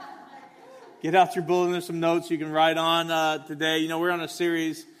Get out your bulletin. There's some notes you can write on today. You know, we're on a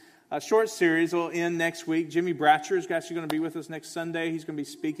series, a short series. We'll end next week. Jimmy Bratcher is actually going to be with us next Sunday. He's going to be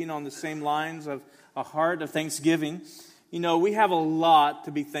speaking on the same lines of a heart of thanksgiving. You know, we have a lot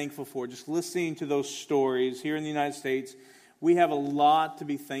to be thankful for. Just listening to those stories here in the United States, we have a lot to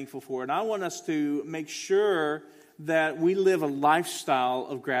be thankful for. And I want us to make sure that we live a lifestyle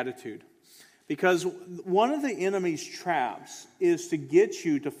of gratitude. Because one of the enemy's traps is to get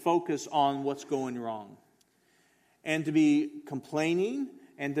you to focus on what's going wrong. And to be complaining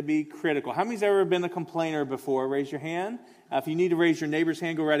and to be critical. How many's ever been a complainer before? Raise your hand. If you need to raise your neighbor's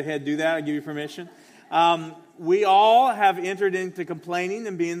hand, go right ahead, do that. I'll give you permission. We all have entered into complaining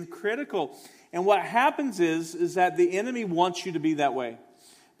and being critical. And what happens is that the enemy wants you to be that way.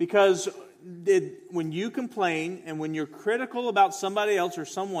 Because when you complain and when you're critical about somebody else or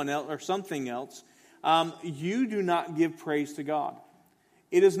someone else or something else, you do not give praise to God.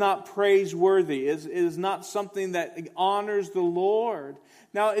 It is not praiseworthy. It is not something that honors the Lord.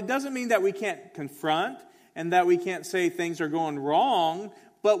 Now, it doesn't mean that we can't confront and that we can't say things are going wrong.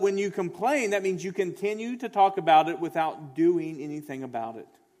 But when you complain, that means you continue to talk about it without doing anything about it.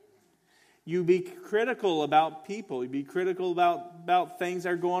 You be critical about people. You be critical about things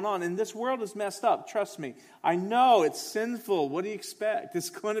that are going on. And this world is messed up. Trust me. I know it's sinful. What do you expect? It's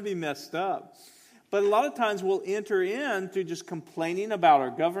going to be messed up. But a lot of times we'll enter into just complaining about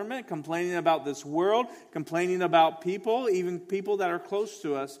our government, complaining about this world, complaining about people, even people that are close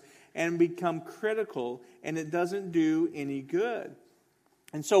to us, and become critical. And it doesn't do any good.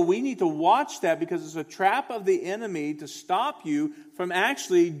 And so we need to watch that because it's a trap of the enemy to stop you from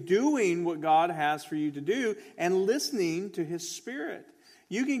actually doing what God has for you to do and listening to His Spirit.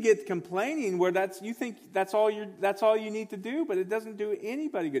 You can get complaining where you think that's all you need to do, but it doesn't do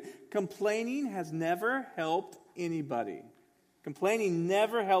anybody good. Complaining has never helped anybody. Complaining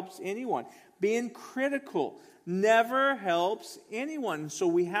never helps anyone. Being critical never helps anyone. So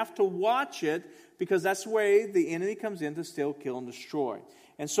we have to watch it because that's the way the enemy comes in to steal, kill, and destroy.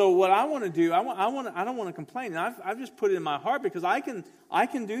 And so what I want to do, I don't want to complain. And I've just put it in my heart because I can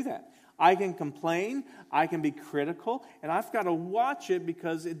do that. I can complain, I can be critical, and I've got to watch it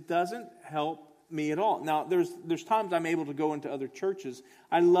because it doesn't help me at all. Now, there's times I'm able to go into other churches.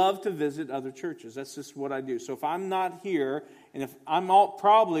 I love to visit other churches. That's just what I do. So if I'm not here, and if I'm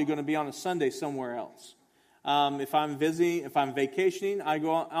probably going to be on a Sunday somewhere else. If I'm visiting, if I'm vacationing, I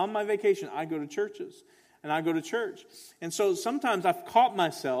go on my vacation. I go to churches, and I go to church. And so sometimes I've caught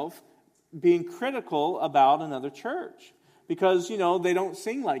myself being critical about another church. Because, they don't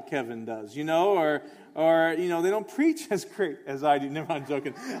sing like Kevin does, or they don't preach as great as I do. Never mind, I'm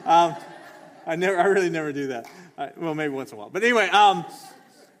joking. I really never do that. Well, maybe once in a while. But anyway,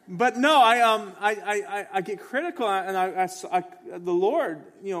 but no, I get critical, and the Lord,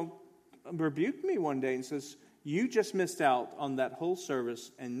 rebuked me one day and says, "You just missed out on that whole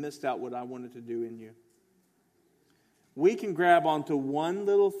service and missed out what I wanted to do in you." We can grab onto one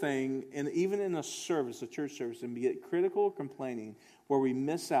little thing, and even in a service, a church service, and get critical or complaining where we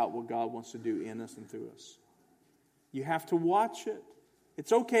miss out what God wants to do in us and through us. You have to watch it.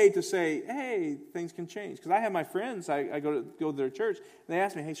 It's okay to say, hey, things can change. Because I have my friends, I go to their church, and they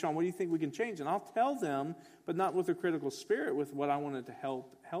ask me, hey, Sean, what do you think we can change? And I'll tell them, but not with a critical spirit, with what I wanted to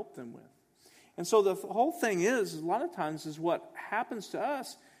help them with. And so the whole thing is, a lot of times, is what happens to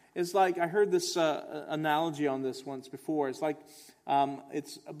us is like, I heard this analogy on this once before. It's like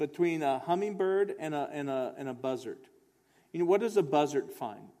it's between a hummingbird and a buzzard. What does a buzzard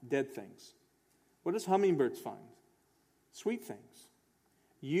find? Dead things. What does hummingbirds find? Sweet things.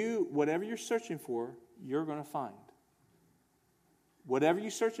 Whatever you're searching for, you're going to find. Whatever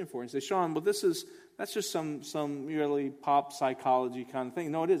you're searching for. And say, Sean, well, that's just some really pop psychology kind of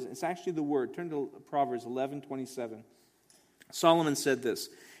thing. No, it isn't. It's actually the word. Turn to Proverbs 11:27. Solomon said this.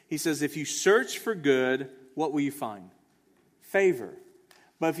 He says, if you search for good, what will you find? Favor.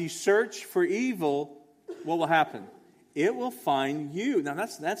 But if you search for evil, what will happen? It will find you. Now,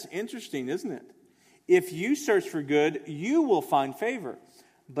 that's interesting, isn't it? If you search for good, you will find favor.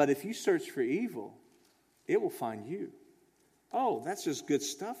 But if you search for evil, it will find you. Oh, that's just good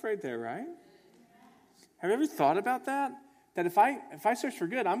stuff right there, right? Have you ever thought about that? That if I search for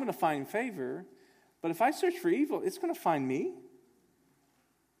good, I'm going to find favor. But if I search for evil, it's going to find me.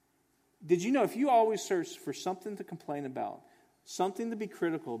 Did you know if you always search for something to complain about, something to be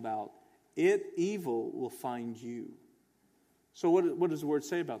critical about, evil will find you. So what does the word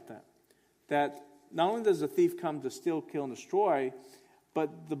say about that? That not only does the thief come to steal, kill, and destroy, but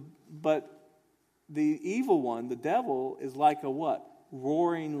the evil one, the devil, is like a what?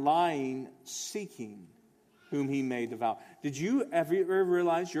 Roaring lion seeking whom he may devour. Did you ever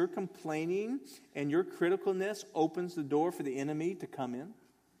realize your complaining and your criticalness opens the door for the enemy to come in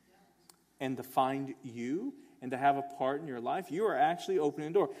and to find you and to have a part in your life? You are actually opening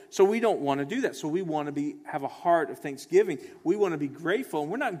the door. So we don't want to do that. So we want to have a heart of thanksgiving. We want to be grateful. And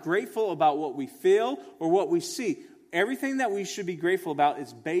we're not grateful about what we feel or what we see. Everything that we should be grateful about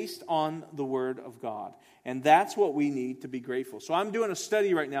is based on the Word of God. And that's what we need to be grateful. So I'm doing a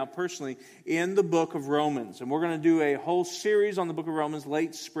study right now, personally, in the book of Romans. And we're going to do a whole series on the book of Romans,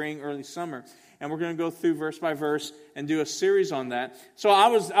 late spring, early summer. And we're going to go through verse by verse and do a series on that. So I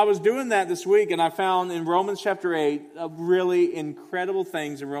was doing that this week, and I found in Romans chapter 8 really incredible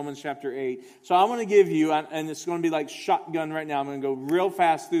things in Romans chapter 8. So I'm going to give you, and it's going to be like shotgun right now, I'm going to go real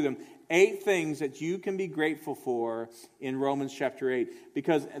fast through them. 8 things that you can be grateful for in Romans chapter 8,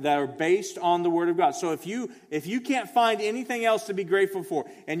 because that are based on the Word of God. So if you can't find anything else to be grateful for,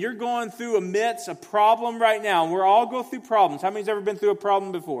 and you're going through amidst a problem right now, and we're all go through problems. How many's ever been through a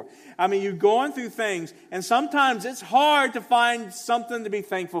problem before? I mean, you're going through things, and sometimes it's hard to find something to be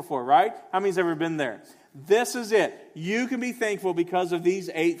thankful for, right? How many's ever been there? This is it. You can be thankful because of these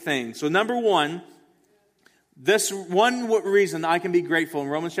 8 things. So number 1, this one reason I can be grateful in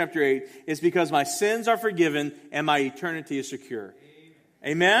Romans chapter 8 is because my sins are forgiven and my eternity is secure.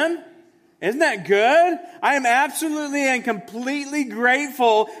 Amen? Isn't that good? I am absolutely and completely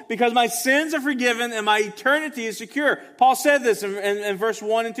grateful because my sins are forgiven and my eternity is secure. Paul said this in verse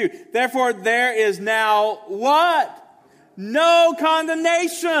 1 and 2. Therefore, there is now what? No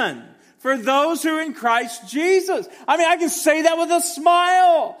condemnation for those who are in Christ Jesus. I mean, I can say that with a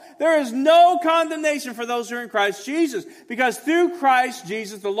smile. There is no condemnation for those who are in Christ Jesus. Because through Christ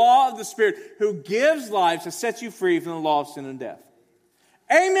Jesus, the law of the Spirit who gives life has set you free from the law of sin and death.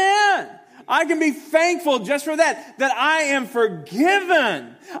 Amen. I can be thankful just for that I am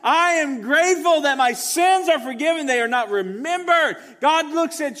forgiven. I am grateful that my sins are forgiven. They are not remembered. God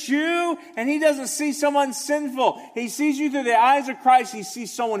looks at you and He doesn't see someone sinful. He sees you through the eyes of Christ. He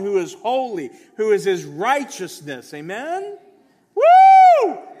sees someone who is holy, who is His righteousness. Amen?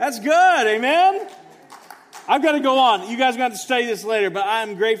 Woo! That's good. Amen? I've got to go on. You guys are going to have to study this later, but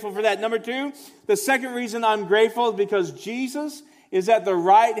I'm grateful for that. Number 2, the second reason I'm grateful is because Jesus is at the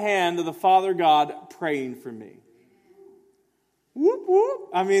right hand of the Father God praying for me. Whoop, whoop.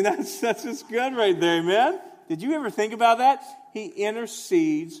 I mean, that's just good right there, man. Did you ever think about that? He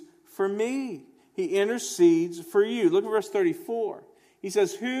intercedes for me. He intercedes for you. Look at verse 34. He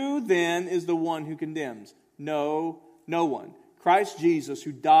says, who then is the one who condemns? No one. Christ Jesus,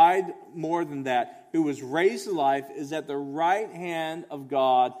 who died more than that, who was raised to life, is at the right hand of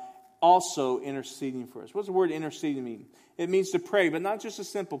God, also interceding for us. What's the word interceding mean? It means to pray, but not just a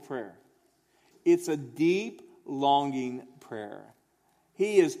simple prayer. It's a deep, longing prayer.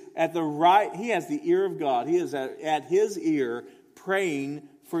 He is at the right, He has the ear of God. He is at His ear praying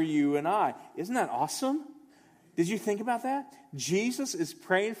for you and I. Isn't that awesome? Did you think about that? Jesus is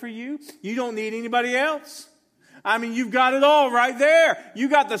praying for you. You don't need anybody else. I mean, you've got it all right there. You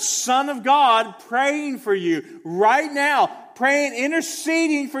got the Son of God praying for you right now. Praying,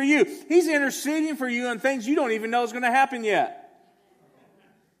 interceding for you. He's interceding for you on things you don't even know is going to happen yet.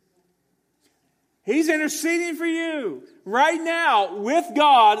 He's interceding for you right now with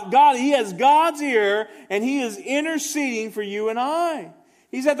God. He has God's ear, and He is interceding for you and I.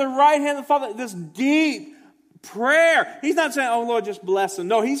 He's at the right hand of the Father. This deep prayer. He's not saying, oh Lord, just bless him.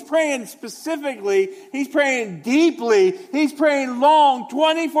 No, He's praying specifically. He's praying deeply. He's praying long,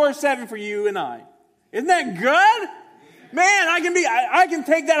 24/7 for you and I. Isn't that good? Man, I can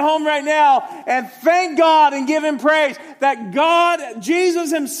take that home right now and thank God and give Him praise that God,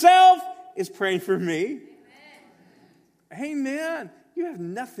 Jesus Himself, is praying for me. Amen. You have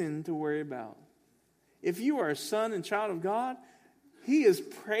nothing to worry about. If you are a son and child of God, He is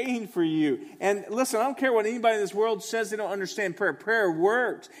praying for you. And listen, I don't care what anybody in this world says, they don't understand prayer. Prayer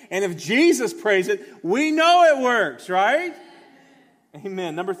works. And if Jesus prays it, we know it works, right?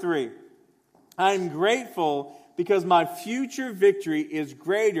 Amen. Number 3, I'm grateful because my future victory is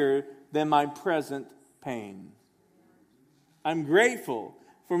greater than my present pain. I'm grateful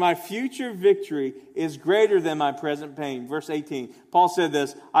for my future victory is greater than my present pain. Verse 18, Paul said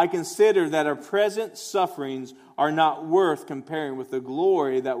this, I consider that our present sufferings are not worth comparing with the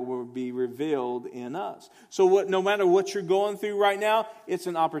glory that will be revealed in us. So no matter what you're going through right now, it's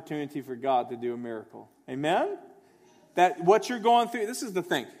an opportunity for God to do a miracle. Amen? That what you're going through, this is the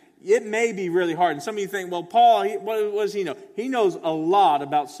thing. It may be really hard. And some of you think, well, Paul, what does he know? He knows a lot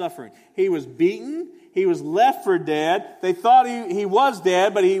about suffering. He was beaten. He was left for dead. They thought he was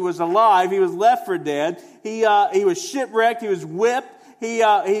dead, but he was alive. He was left for dead. He was shipwrecked. He was whipped.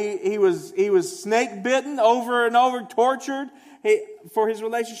 He was snake bitten over and over, tortured for his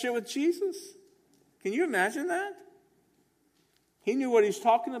relationship with Jesus. Can you imagine that? He knew what he's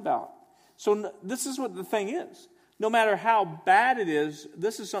talking about. So this is what the thing is. No matter how bad it is,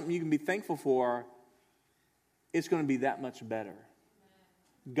 this is something you can be thankful for. It's going to be that much better.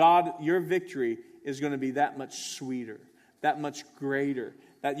 God, your victory is going to be that much sweeter, that much greater.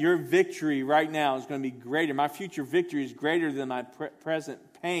 That your victory right now is going to be greater. My future victory is greater than my present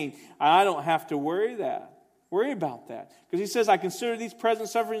pain. I don't have to worry about that. Because he says, I consider these present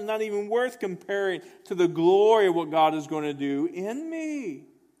sufferings not even worth comparing to the glory of what God is going to do in me.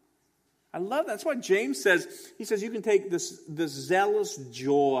 I love that. That's why James says, he says you can take this zealous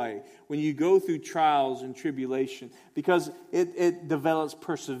joy when you go through trials and tribulation, because it develops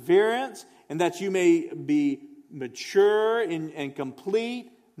perseverance, and that you may be mature and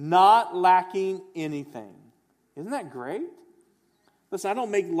complete, not lacking anything. Isn't that great? Listen, I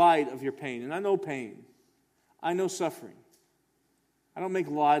don't make light of your pain, and I know pain. I know suffering. I don't make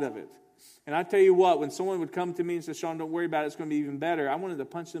light of it. And I tell you what, when someone would come to me and say, Sean, don't worry about it, it's going to be even better, I wanted to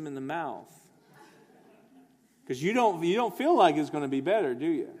punch them in the mouth. Because you don't feel like it's going to be better, do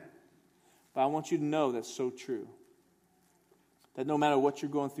you? But I want you to know that's so true. That no matter what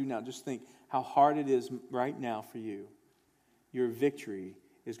you're going through now, just think how hard it is right now for you. Your victory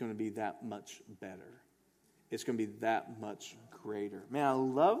is going to be that much better. It's going to be that much greater. Man, I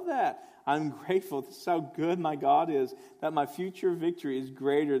love that. I'm grateful. This is how good my God is, that my future victory is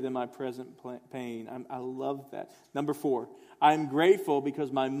greater than my present pain. I love that. Number 4, I'm grateful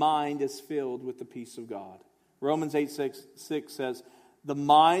because my mind is filled with the peace of God. Romans 8:6 says, the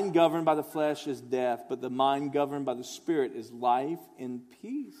mind governed by the flesh is death, but the mind governed by the Spirit is life and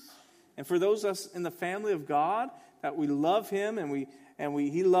peace. And for those of us in the family of God, that we love Him and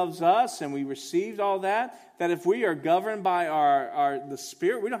He loves us, and we received all that if we are governed by the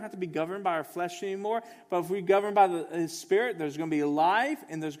Spirit, we don't have to be governed by our flesh anymore. But if we're governed by His Spirit, there's going to be life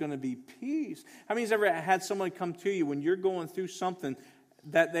and there's going to be peace. How many has ever had someone come to you when you're going through something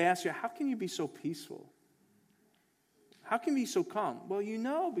that they ask you, how can you be so peaceful? How can you be so calm?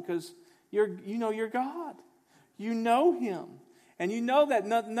 Well, because you're God. You know Him. And you know that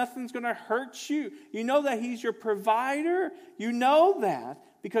nothing's going to hurt you. You know that He's your provider. You know that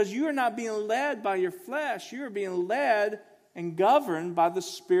because you are not being led by your flesh. You are being led and governed by the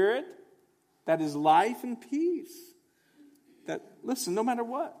Spirit that is life and peace. That, listen, no matter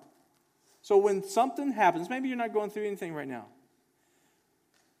what. So when something happens, maybe you're not going through anything right now.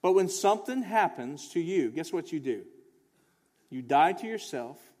 But when something happens to you, guess what you do? You die to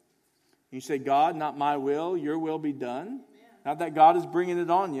yourself. You say, God, not my will, your will be done. Not that God is bringing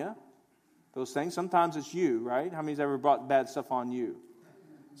it on you. Those things. Sometimes it's you, right? How many's ever brought bad stuff on you?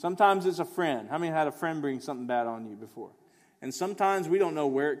 Sometimes it's a friend. How many had a friend bring something bad on you before? And sometimes we don't know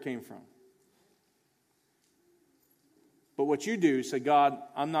where it came from. But what you do is say, God,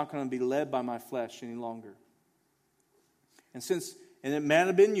 I'm not going to be led by my flesh any longer. And it might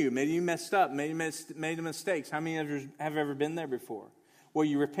have been you. Maybe you messed up. Maybe you made mistakes. How many of you have ever been there before? Well,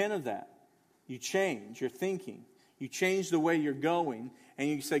 you repent of that. You change your thinking. You change the way you're going. And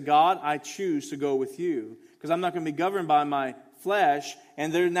you say, God, I choose to go with you. Because I'm not going to be governed by my flesh.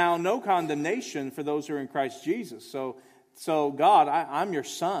 And there's now no condemnation for those who are in Christ Jesus. So God, I'm your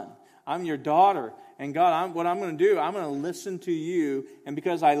son. I'm your daughter. And God, what I'm going to do, I'm going to listen to you. And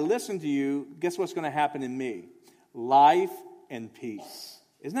because I listen to you, guess what's going to happen in me? Life and peace.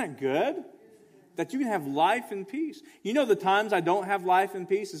 Isn't that good? That you can have life and peace. You know the times I don't have life and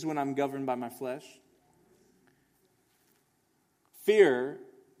peace is when I'm governed by my flesh. Fear,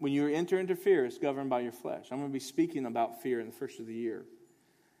 when you enter into fear, is governed by your flesh. I'm going to be speaking about fear in the first of the year.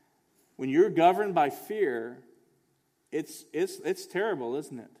 When you're governed by fear, it's terrible,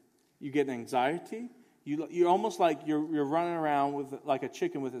 isn't it? You get anxiety. You're almost like you're running around with like a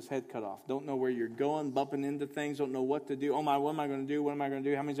chicken with his head cut off. Don't know where you're going, bumping into things, don't know what to do. Oh my, what am I going to do? What am I going to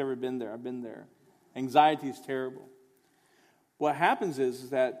do? How many's ever been there? I've been there. Anxiety is terrible. What happens is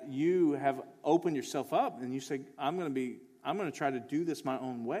that you have opened yourself up and you say, I'm going to try to do this my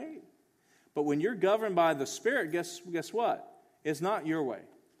own way. But when you're governed by the Spirit, guess what? It's not your way.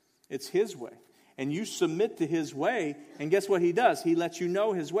 It's His way. And you submit to His way, and guess what He does? He lets you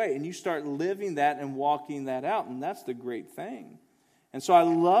know His way, and you start living that and walking that out, and that's the great thing. And so I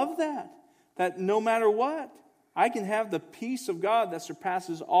love that no matter what, I can have the peace of God that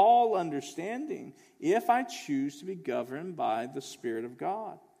surpasses all understanding if I choose to be governed by the Spirit of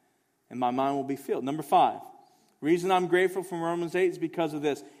God. And my mind will be filled. Number 5, reason I'm grateful from Romans 8 is because of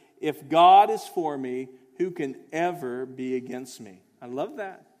this. If God is for me, who can ever be against me? I love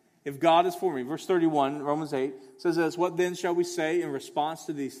that. If God is for me, verse 31, Romans 8, says this, what then shall we say in response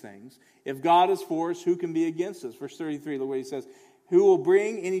to these things? If God is for us, who can be against us? Verse 33, look what he says. Who will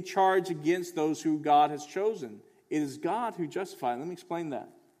bring any charge against those who God has chosen? It is God who justifies. Let me explain that.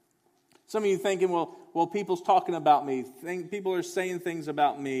 Some of you thinking, well, people's talking about me. People are saying things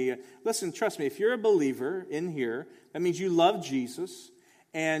about me. Listen, trust me, if you're a believer in here, that means you love Jesus,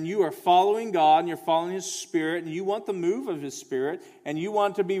 and you are following God, and you're following His Spirit, and you want the move of His Spirit, and you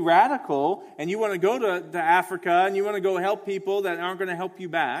want to be radical, and you want to go to Africa, and you want to go help people that aren't going to help you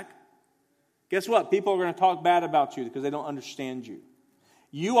back, guess what? People are going to talk bad about you because they don't understand you.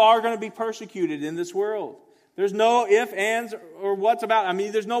 You are going to be persecuted in this world. There's no if, ands, or what's about. I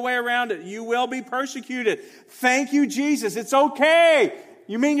mean, there's no way around it. You will be persecuted. Thank you, Jesus. It's okay.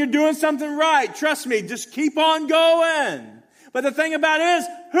 You mean you're doing something right. Trust me. Just keep on going. But the thing about it is,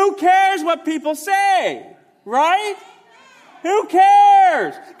 who cares what people say? Right? Who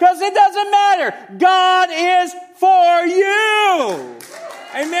cares? Because it doesn't matter. God is for you.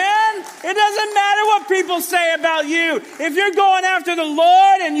 Amen? It doesn't matter what people say about you. If you're going after the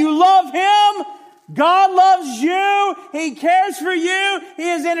Lord and you love Him, God loves you. He cares for you. He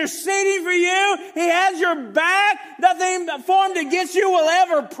is interceding for you. He has your back. Nothing formed against you will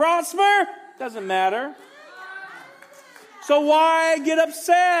ever prosper. Doesn't matter. So why get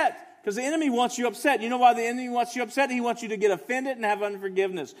upset? Because the enemy wants you upset. You know why the enemy wants you upset? He wants you to get offended and have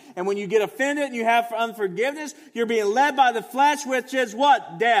unforgiveness. And when you get offended and you have unforgiveness, you're being led by the flesh, which is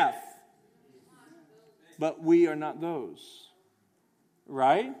what? Death. But we are not those.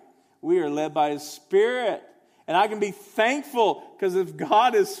 Right? We are led by His Spirit. And I can be thankful because if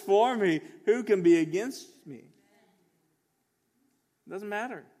God is for me, who can be against me? It doesn't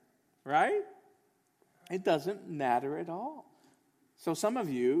matter. Right? It doesn't matter at all. So some of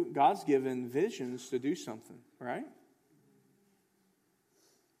you, God's given visions to do something, right?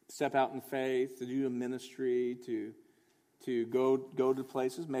 Step out in faith, to do a ministry, to go to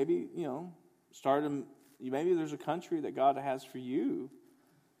places. Maybe, maybe there's a country that God has for you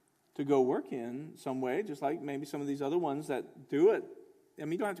to go work in some way, just like maybe some of these other ones that do it. I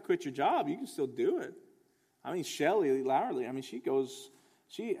mean, you don't have to quit your job. You can still do it. I mean, Shelley Lowerly,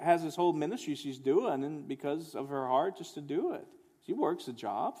 she has this whole ministry she's doing, and because of her heart, just to do it. She works a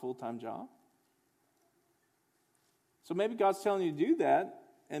job, full-time job. So maybe God's telling you to do that,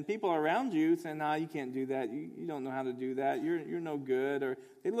 and people around you saying, "Nah, you can't do that. You don't know how to do that. You're no good." Or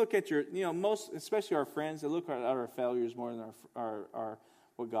they look at your, most, especially our friends, they look at our failures more than our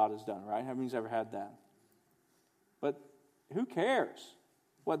what God has done. Right? How many's ever had that? But who cares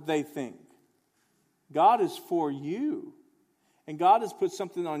what they think? God is for you, and God has put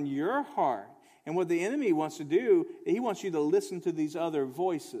something on your heart. And what the enemy wants to do, he wants you to listen to these other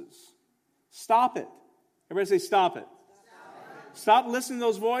voices. Stop it. Everybody say, stop it. Stop listening to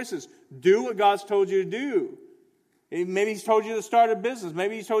those voices. Do what God's told you to do. Maybe He's told you to start a business.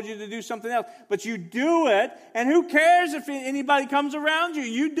 Maybe He's told you to do something else. But you do it, and who cares if anybody comes around you?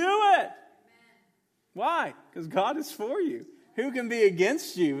 You do it. Why? Because God is for you. Who can be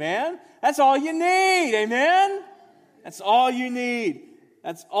against you, man? That's all you need. Amen? That's all you need.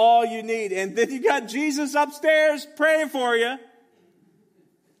 That's all you need. And then you got Jesus upstairs praying for you.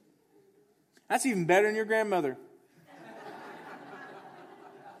 That's even better than your grandmother.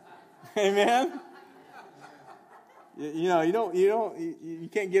 Amen? You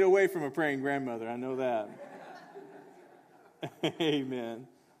can't get away from a praying grandmother. I know that. Amen.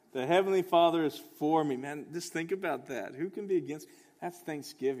 The Heavenly Father is for me. Man, just think about that. Who can be against? That's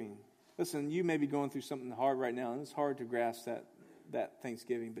Thanksgiving. Listen, you may be going through something hard right now, and it's hard to grasp that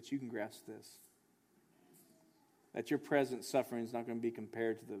Thanksgiving, but you can grasp this. That your present suffering is not going to be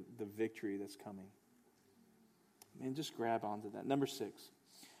compared to the victory that's coming. Man, just grab onto that. Number 6.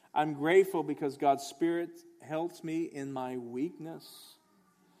 I'm grateful because God's Spirit helps me in my weakness.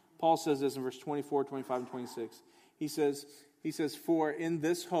 Paul says this in verse 24, 25, and 26. He says, for in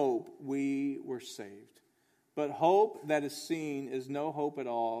this hope we were saved. But hope that is seen is no hope at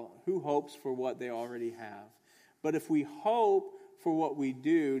all. Who hopes for what they already have? But if we hope for what we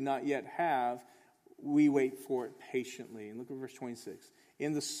do not yet have, we wait for it patiently. And look at verse 26.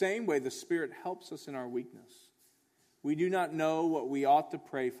 In the same way, the Spirit helps us in our weakness. We do not know what we ought to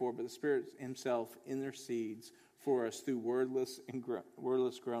pray for, but the Spirit Himself intercedes for us through wordless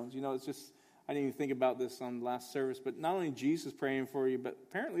groans. It's just, I didn't even think about this on the last service, but not only Jesus praying for you, but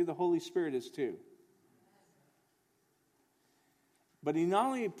apparently the Holy Spirit is too. But He not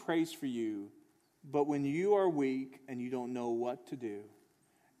only prays for you, but when you are weak and you don't know what to do,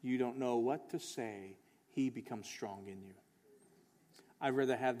 you don't know what to say, He becomes strong in you. I'd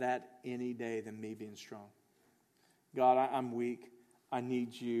rather have that any day than me being strong. God, I'm weak. I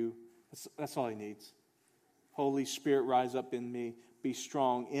need you. That's all he needs. Holy Spirit, rise up in me. Be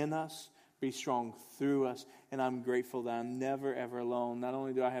strong in us. Be strong through us. And I'm grateful that I'm never, ever alone. Not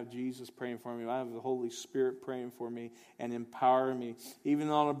only do I have Jesus praying for me, but I have the Holy Spirit praying for me and empowering me. Even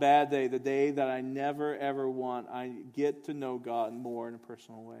on a bad day, the day that I never, ever want, I get to know God more in a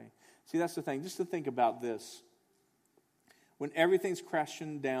personal way. See, that's the thing. Just to think about this. When everything's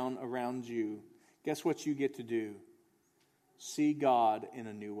crashing down around you, guess what you get to do? See God in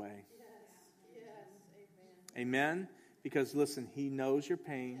a new way. Yes. Amen. Amen? Because listen, He knows your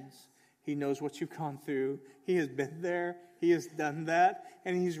pains. He knows what you've gone through. He has been there. He has done that.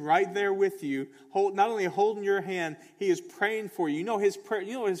 And He's right there with you. Not only holding your hand, He is praying for you. You know His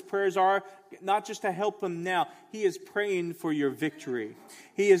prayers are not just to help Him now. He is praying for your victory.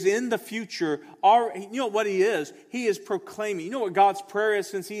 He is in the future. You know what He is? He is proclaiming. You know what God's prayer is,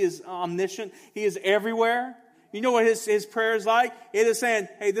 since He is omniscient? He is everywhere. You know what His prayer is like? It is saying,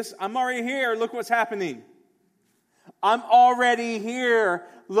 hey, I'm already here. Look what's happening. I'm already here.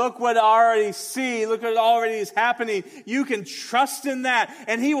 Look what I already see. Look what already is happening. You can trust in that.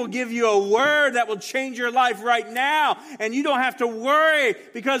 And He will give you a word that will change your life right now. And you don't have to worry,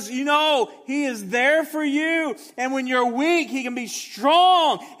 because you know He is there for you. And when you're weak, He can be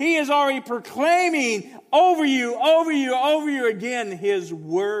strong. He is already proclaiming over you again His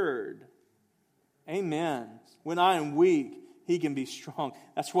word. Amen. When I am weak, He can be strong.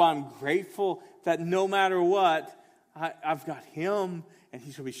 That's why I'm grateful that no matter what, I've got Him, and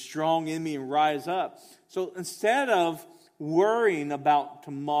He's going to be strong in me and rise up. So instead of worrying about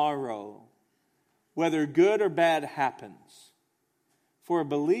tomorrow, whether good or bad happens, for a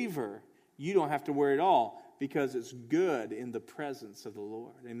believer, you don't have to worry at all, because it's good in the presence of the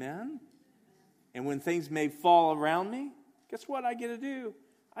Lord. Amen? And when things may fall around me, guess what I get to do?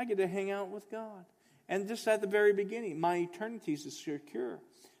 I get to hang out with God. And just at the very beginning, my eternity is secure.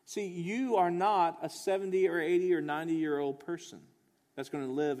 See, you are not a 70 or 80 or 90-year-old person that's going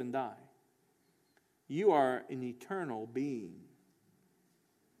to live and die. You are an eternal being.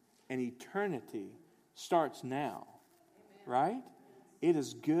 And eternity starts now. Right? It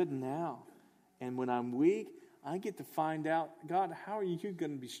is good now. And when I'm weak, I get to find out, God, how are you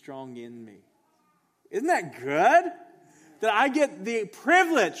going to be strong in me? Isn't that good? That I get the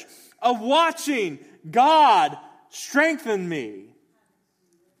privilege of watching God strengthen me.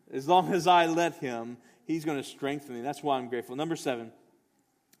 As long as I let Him, He's going to strengthen me. That's why I'm grateful. Number 7,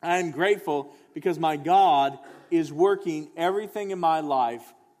 I am grateful because my God is working everything in my life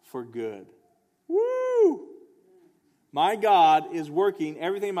for good. Woo! My God is working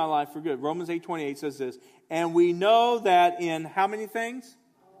everything in my life for good. Romans 8:28 says this, and we know that in how many things?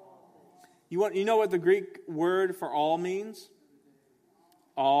 You know what the Greek word for all means?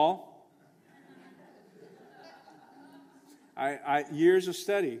 All. I years of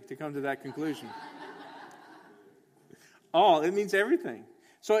study to come to that conclusion. All, it means everything.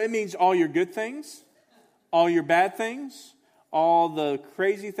 So it means all your good things, all your bad things, all the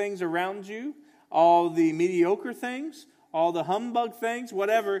crazy things around you, all the mediocre things, all the humbug things,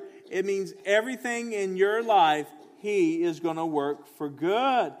 whatever. It means everything in your life, He is going to work for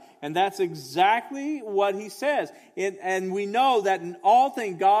good. And that's exactly what He says. And we know that in all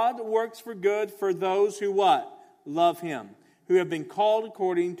things, God works for good for those who what? Love Him. Who have been called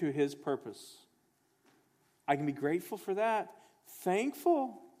according to His purpose. I can be grateful for that.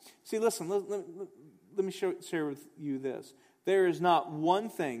 Thankful. See, listen, let me share with you this. There is not one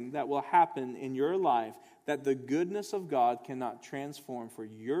thing that will happen in your life that the goodness of God cannot transform for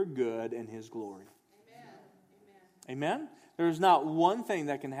your good and His glory. Amen? There is not one thing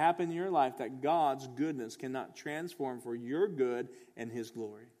that can happen in your life that God's goodness cannot transform for your good and His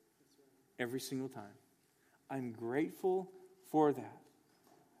glory. Every single time. I'm grateful for that.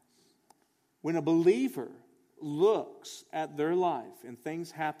 When a believer looks at their life and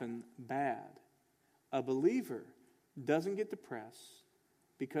things happen bad, a believer doesn't get depressed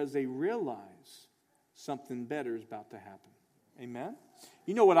because they realize something better is about to happen. Amen?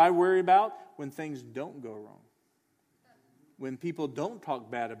 You know what I worry about? When things don't go wrong. When people don't talk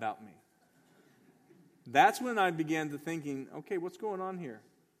bad about me. That's when I began to thinking, okay, what's going on here?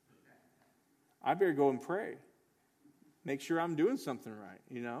 I better go and pray. Make sure I'm doing something right,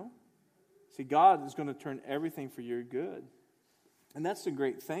 you know? See, God is going to turn everything for your good. And that's the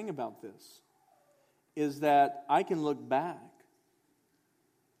great thing about this, is that I can look back.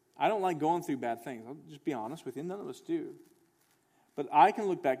 I don't like going through bad things. I'll just be honest with you. None of us do. But I can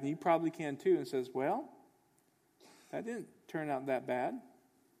look back, and you probably can too, and says, well, that didn't turn out that bad.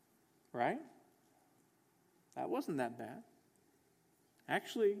 Right? That wasn't that bad.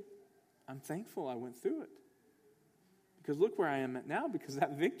 Actually, I'm thankful I went through it. Because look where I am at now, because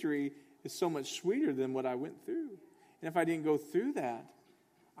that victory is so much sweeter than what I went through. And if I didn't go through that,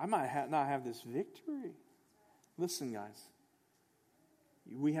 I might not have this victory. Listen, guys,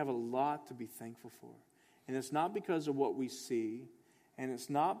 we have a lot to be thankful for. And it's not because of what we see, and it's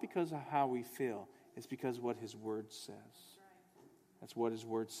not because of how we feel. It's because of what His Word says. That's what His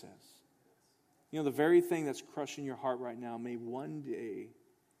Word says. You know, the very thing that's crushing your heart right now, may one day,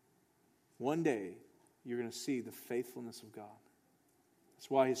 you're going to see the faithfulness of God. That's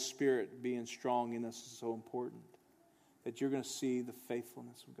why His Spirit being strong in us is so important. That you're going to see the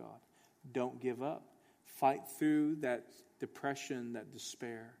faithfulness of God. Don't give up. Fight through that depression, that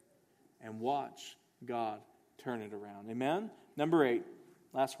despair, and watch God turn it around. Amen? Number 8,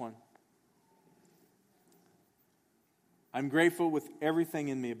 last one. I'm grateful with everything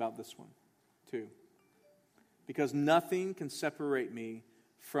in me about this one, too. Because nothing can separate me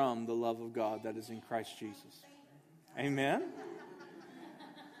from the love of God that is in Christ Jesus. Amen?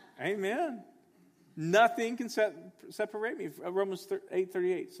 Amen. Nothing can separate me. Romans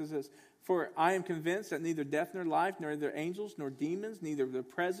 8:38 says this. For I am convinced that neither death nor life, nor the angels, nor demons, neither the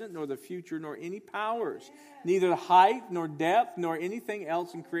present nor the future, nor any powers, neither the height nor depth, nor anything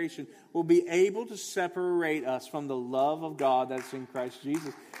else in creation will be able to separate us from the love of God that's in Christ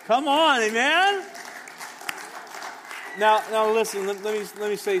Jesus. Come on, amen? Now listen, let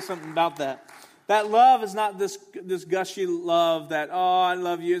me say something about that. That love is not this gushy love that, oh, I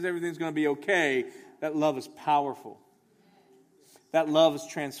love you, everything's going to be okay. That love is powerful. That love is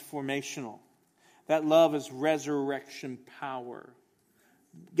transformational. That love is resurrection power.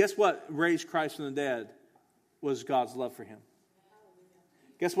 Guess what raised Christ from the dead was God's love for Him.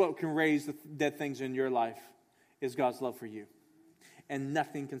 Guess what can raise the dead things in your life is God's love for you. And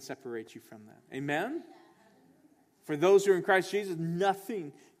nothing can separate you from that. Amen? For those who are in Christ Jesus,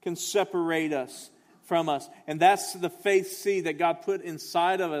 nothing can separate us from us. And that's the faith seed that God put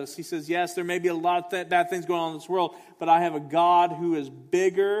inside of us. He says, yes, there may be a lot of bad things going on in this world, but I have a God who is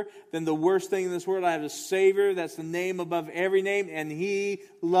bigger than the worst thing in this world. I have a Savior that's the name above every name, and He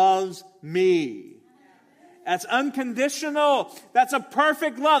loves me. That's unconditional. That's a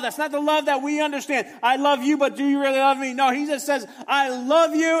perfect love. That's not the love that we understand. I love you, but do you really love me? No, He just says, I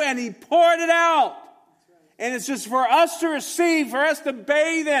love you, and He poured it out. And it's just for us to receive, for us to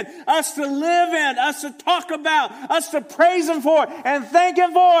bathe in, us to live in, us to talk about, us to praise Him for and thank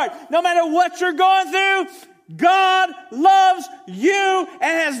Him for it. No matter what you're going through, God loves you and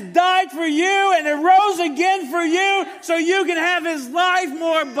has died for you and it rose again for you so you can have His life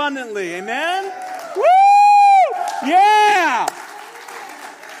more abundantly. Amen? Woo! Yeah!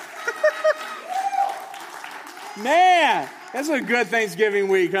 Man! That's a good Thanksgiving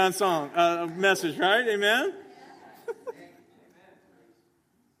week, message, right? Amen?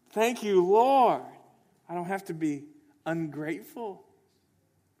 Thank you, Lord. I don't have to be ungrateful.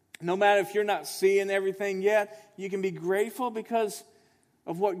 No matter if you're not seeing everything yet, you can be grateful because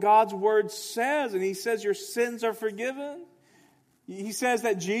of what God's Word says. And He says your sins are forgiven. He says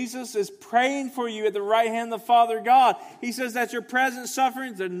that Jesus is praying for you at the right hand of Father God. He says that your present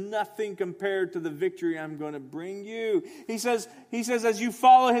sufferings are nothing compared to the victory I'm going to bring you. He says as you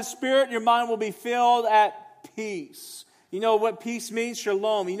follow His Spirit, your mind will be filled at peace. You know what peace means?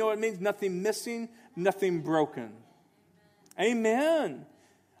 Shalom. You know what it means? Nothing missing, nothing broken. Amen.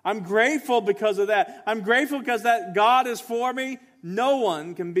 I'm grateful because of that. I'm grateful because that God is for me. No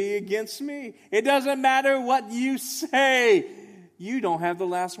one can be against me. It doesn't matter what you say. You don't have the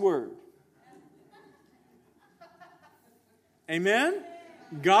last word. Amen?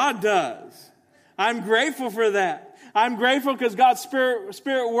 God does. I'm grateful for that. I'm grateful because God's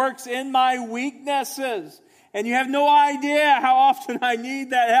Spirit works in my weaknesses. And you have no idea how often I need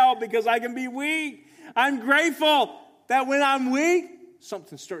that help because I can be weak. I'm grateful that when I'm weak,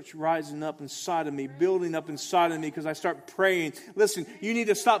 something starts rising up inside of me, building up inside of me because I start praying. Listen, you need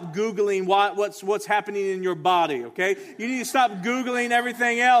to stop Googling what's happening in your body, okay? You need to stop Googling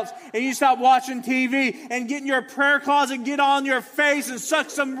everything else, and you stop watching TV and get in your prayer closet, get on your face and suck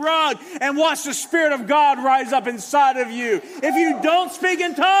some rug and watch the Spirit of God rise up inside of you. If you don't speak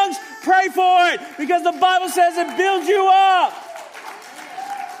in tongues, pray for it because the Bible says it builds you up.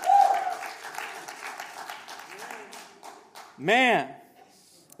 Man.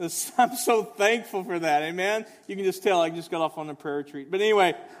 I'm so thankful for that. Amen. You can just tell I just got off on a prayer retreat. But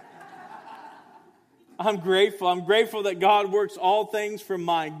anyway, I'm grateful. I'm grateful that God works all things for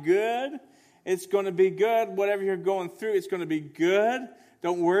my good. It's going to be good. Whatever you're going through, it's going to be good.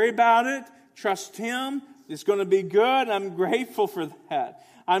 Don't worry about it. Trust Him. It's going to be good. I'm grateful for that.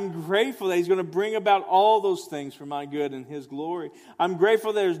 I'm grateful that He's going to bring about all those things for my good and His glory. I'm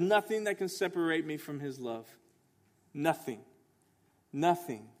grateful that there's nothing that can separate me from His love. Nothing.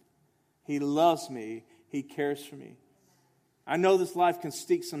 Nothing. He loves me. He cares for me. I know this life can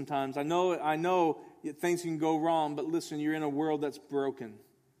stink sometimes. I know things can go wrong, but listen, you're in a world that's broken.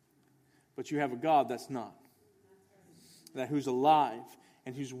 But you have a God that's not. Who's alive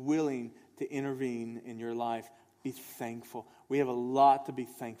and who's willing to intervene in your life. Be thankful. We have a lot to be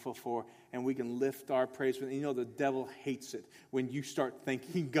thankful for, and we can lift our praise. You know, the devil hates it when you start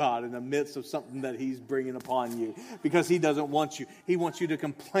thanking God in the midst of something that he's bringing upon you, because he doesn't want you. He wants you to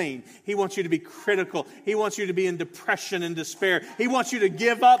complain. He wants you to be critical. He wants you to be in depression and despair. He wants you to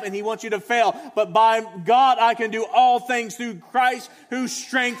give up, and he wants you to fail. But by God, I can do all things through Christ who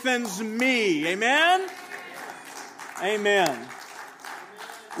strengthens me. Amen? Amen.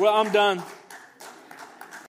 Well, I'm done.